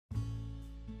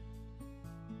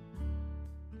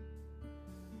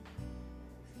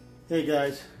Hey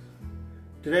guys,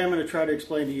 today I'm going to try to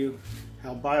explain to you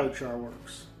how biochar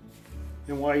works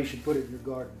and why you should put it in your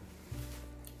garden.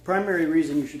 Primary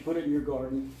reason you should put it in your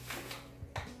garden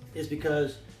is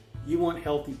because you want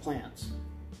healthy plants,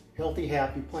 healthy,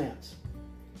 happy plants.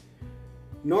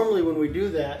 Normally when we do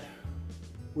that,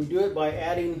 we do it by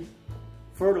adding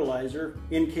fertilizer,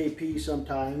 NKP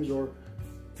sometimes, or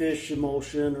fish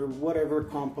emulsion or whatever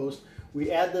compost.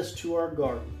 We add this to our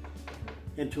garden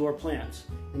and to our plants,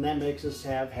 and that makes us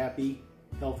have happy,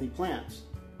 healthy plants.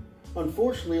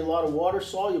 Unfortunately, a lot of water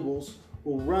solubles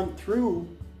will run through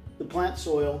the plant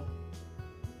soil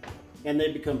and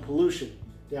they become pollution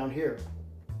down here.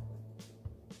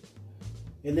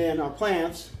 And then our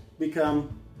plants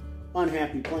become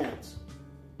unhappy plants.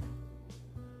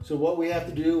 So what we have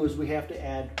to do is we have to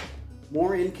add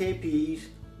more NKPs,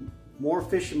 more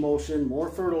fish emulsion, more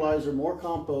fertilizer, more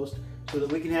compost, so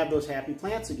that we can have those happy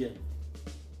plants again.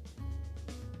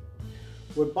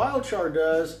 What biochar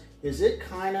does is it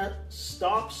kind of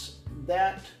stops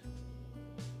that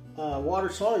water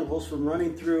solubles from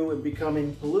running through and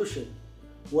becoming pollution.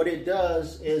 What it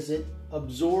does is it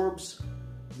absorbs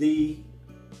the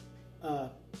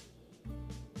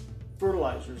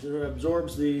fertilizers, it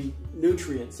absorbs the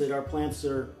nutrients that our plants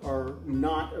are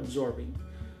not absorbing.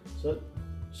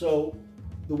 So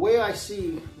the way I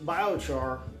see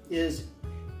biochar is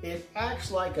it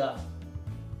acts like a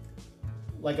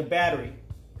battery.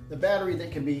 The battery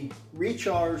that can be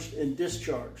recharged and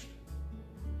discharged.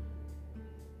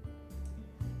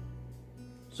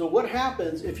 So what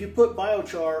happens if you put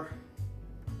biochar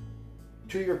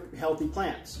to your healthy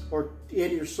plants or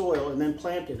in your soil and then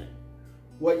plant in it?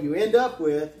 What you end up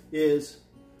with is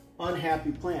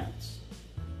unhappy plants.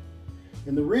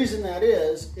 And the reason that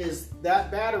is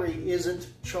that battery isn't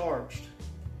charged.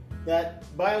 That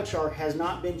biochar has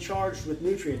not been charged with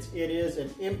nutrients. It is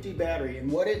an empty battery. And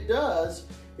what it does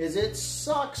is it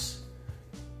sucks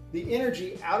the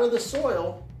energy out of the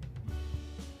soil,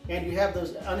 and you have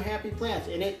those unhappy plants,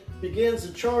 and it begins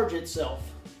to charge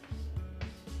itself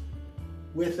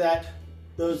with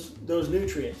those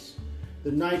nutrients,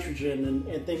 the nitrogen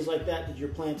and things like that your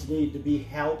plants need to be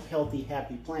healthy,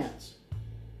 happy plants.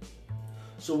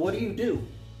 So what do?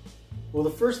 Well, the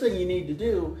first thing you need to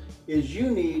do is you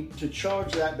need to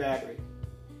charge that battery.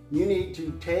 You need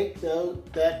to take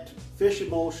that fish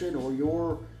emulsion or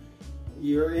your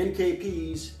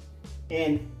NKPs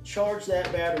and charge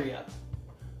that battery up.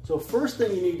 So first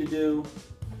thing you need to do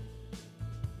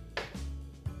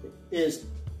is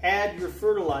add your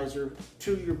fertilizer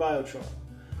to your biochar.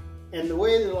 And the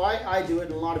way that I do it,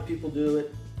 and a lot of people do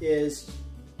it, is,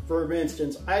 for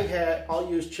instance, I'll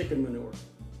use chicken manure.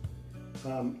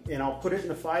 And I'll put it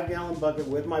in a 5-gallon bucket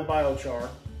with my biochar,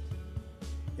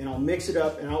 and I'll mix it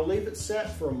up and I'll leave it set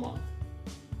for a month.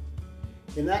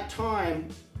 In that time,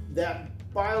 that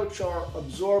biochar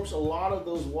absorbs a lot of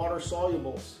those water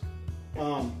solubles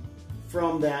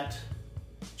from that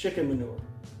chicken manure.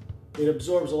 It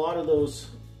absorbs a lot of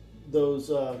those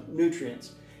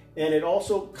nutrients, and it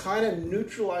also kind of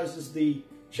neutralizes the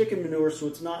chicken manure so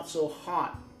it's not so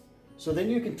hot. So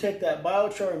then you can take that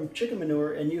biochar and chicken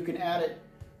manure and you can add it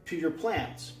to your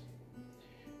plants.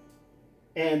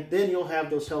 And then you'll have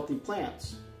those healthy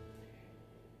plants.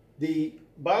 The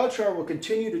biochar will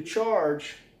continue to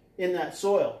charge in that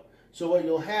soil. So what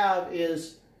you'll have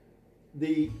is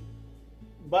the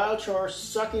biochar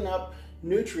sucking up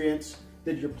nutrients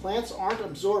that your plants aren't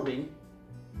absorbing,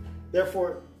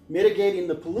 therefore mitigating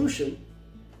the pollution.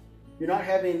 You're not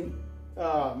having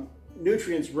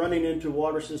nutrients running into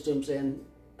water systems and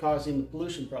causing the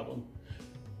pollution problem.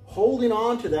 Holding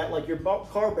on to that like your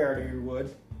car battery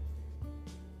would,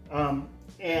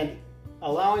 and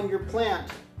allowing your plant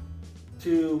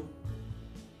to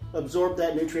absorb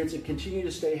that nutrients and continue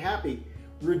to stay happy,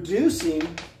 reducing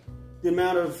the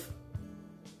amount of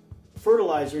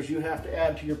fertilizers you have to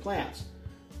add to your plants.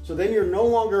 So then you're no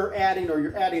longer adding, or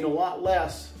you're adding a lot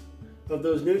less of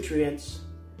those nutrients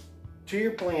to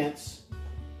your plants,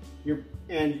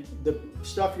 and the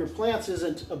stuff your plants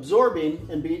isn't absorbing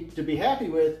and to be happy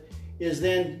with is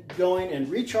then going and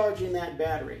recharging that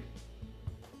battery.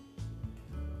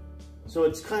 So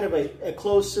it's kind of a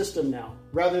closed system now.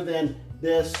 Rather than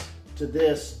this to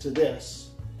this to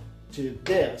this to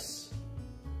this,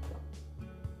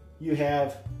 you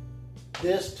have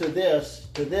this to this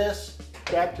to this,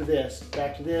 back to this,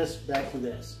 back to this, back to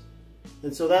this.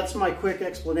 And so that's my quick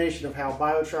explanation of how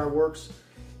biochar works.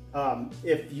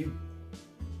 If you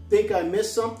think I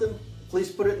missed something,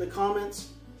 please put it in the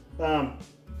comments. A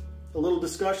little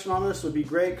discussion on this would be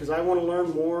great, because I want to learn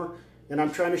more, and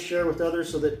I'm trying to share with others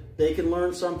so that they can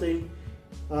learn something.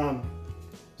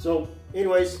 So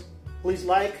anyways, Please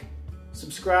like,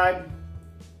 subscribe,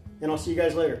 and I'll see you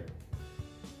guys later.